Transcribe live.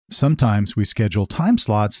sometimes we schedule time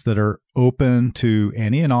slots that are open to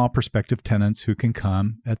any and all prospective tenants who can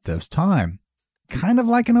come at this time. Kind of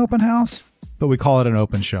like an open house, but we call it an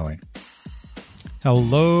open showing.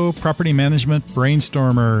 Hello, property management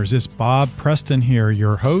brainstormers. It's Bob Preston here,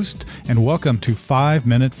 your host, and welcome to 5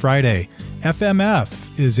 Minute Friday.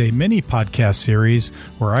 FMF is a mini podcast series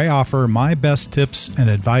where I offer my best tips and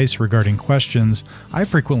advice regarding questions I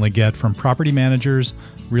frequently get from property managers,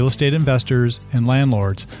 real estate investors, and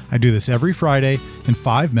landlords. I do this every Friday in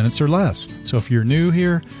 5 minutes or less. So if you're new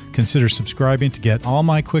here, consider subscribing to get all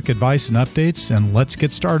my quick advice and updates, and let's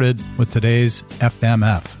get started with today's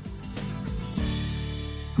FMF.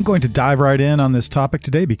 I'm going to dive right in on this topic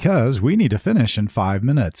today because we need to finish in 5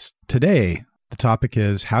 minutes. Today, the topic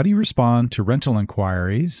is how do you respond to rental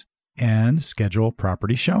inquiries and schedule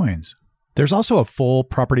property showings? There's also a full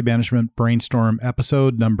property management brainstorm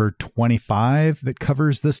episode number 25 that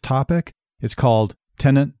covers this topic. It's called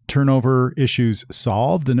Tenant Turnover Issues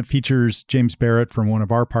Solved, and it features James Barrett from one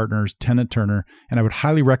of our partners, Tenant Turner, and I would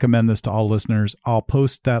highly recommend this to all listeners. I'll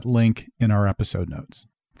post that link in our episode notes.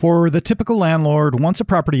 For the typical landlord, once a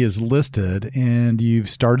property is listed and you've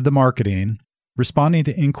started the marketing, responding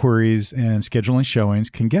to inquiries and scheduling showings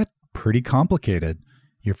can get pretty complicated.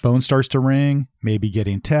 Your phone starts to ring, maybe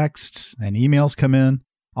getting texts and emails come in,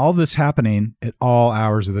 all this happening at all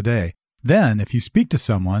hours of the day. Then, if you speak to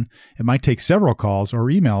someone, it might take several calls or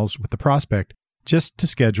emails with the prospect just to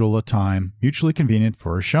schedule a time mutually convenient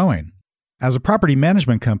for a showing. As a property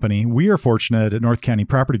management company, we are fortunate at North County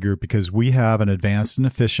Property Group because we have an advanced and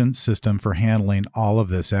efficient system for handling all of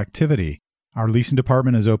this activity. Our leasing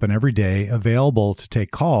department is open every day, available to take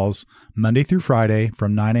calls Monday through Friday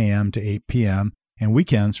from 9 a.m. to 8 p.m. and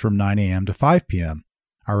weekends from 9 a.m. to 5 p.m.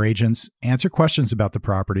 Our agents answer questions about the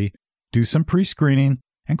property, do some pre-screening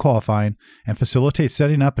and qualifying, and facilitate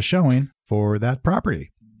setting up a showing for that property.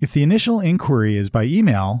 If the initial inquiry is by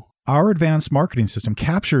email, our advanced marketing system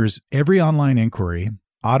captures every online inquiry,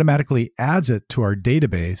 automatically adds it to our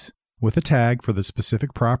database with a tag for the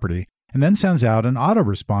specific property, and then sends out an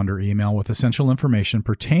autoresponder email with essential information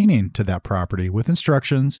pertaining to that property with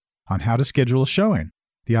instructions on how to schedule a showing.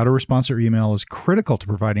 The autoresponder email is critical to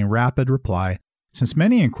providing rapid reply since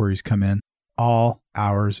many inquiries come in all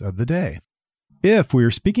hours of the day. If we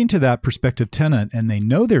are speaking to that prospective tenant and they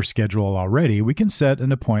know their schedule already, we can set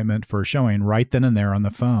an appointment for a showing right then and there on the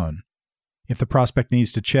phone. If the prospect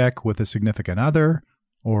needs to check with a significant other,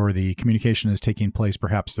 or the communication is taking place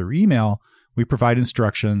perhaps through email, we provide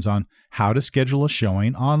instructions on how to schedule a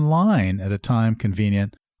showing online at a time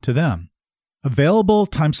convenient to them. Available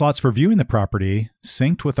time slots for viewing the property,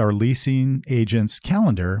 synced with our leasing agent's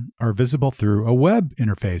calendar, are visible through a web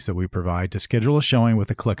interface that we provide to schedule a showing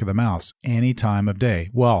with a click of the mouse any time of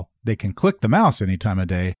day. Well, they can click the mouse any time of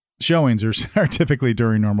day. Showings are typically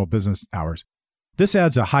during normal business hours. This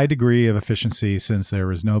adds a high degree of efficiency since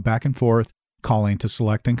there is no back and forth calling to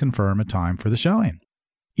select and confirm a time for the showing.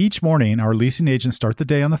 Each morning, our leasing agents start the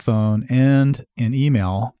day on the phone and in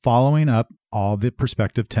email, following up all the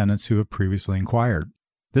prospective tenants who have previously inquired.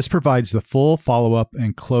 This provides the full follow-up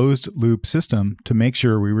and closed-loop system to make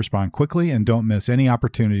sure we respond quickly and don't miss any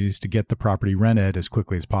opportunities to get the property rented as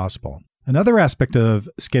quickly as possible. Another aspect of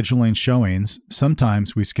scheduling showings,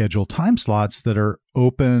 sometimes we schedule time slots that are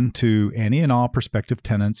open to any and all prospective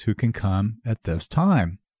tenants who can come at this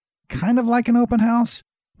time. Kind of like an open house,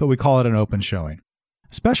 but we call it an open showing.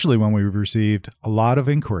 Especially when we've received a lot of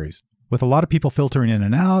inquiries. With a lot of people filtering in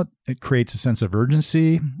and out, it creates a sense of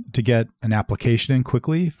urgency to get an application in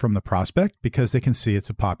quickly from the prospect because they can see it's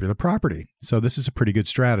a popular property. So this is a pretty good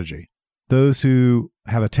strategy. Those who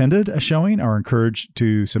have attended a showing are encouraged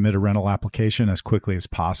to submit a rental application as quickly as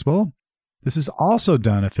possible. This is also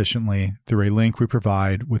done efficiently through a link we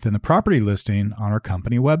provide within the property listing on our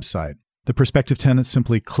company website. The prospective tenant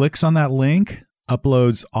simply clicks on that link,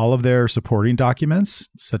 uploads all of their supporting documents,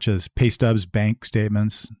 such as pay stubs, bank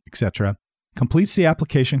statements, etc., completes the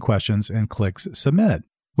application questions, and clicks Submit.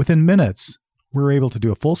 Within minutes, we're able to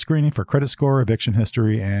do a full screening for credit score, eviction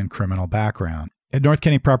history, and criminal background. At North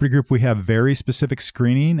County Property Group, we have very specific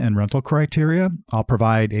screening and rental criteria. I'll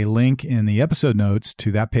provide a link in the episode notes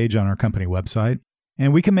to that page on our company website,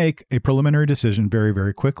 and we can make a preliminary decision very,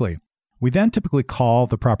 very quickly. We then typically call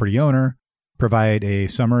the property owner, provide a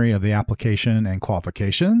summary of the application and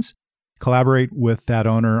qualifications, collaborate with that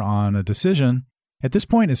owner on a decision. At this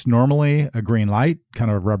point, it's normally a green light,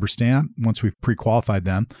 kind of a rubber stamp. Once we've pre-qualified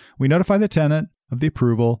them, we notify the tenant of the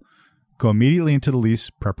approval, go immediately into the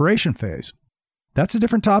lease preparation phase. That's a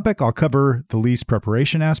different topic. I'll cover the lease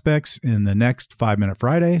preparation aspects in the next 5 Minute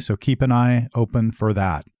Friday, so keep an eye open for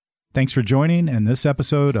that. Thanks for joining in this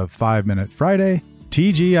episode of 5 Minute Friday.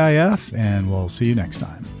 TGIF, and we'll see you next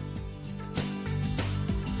time.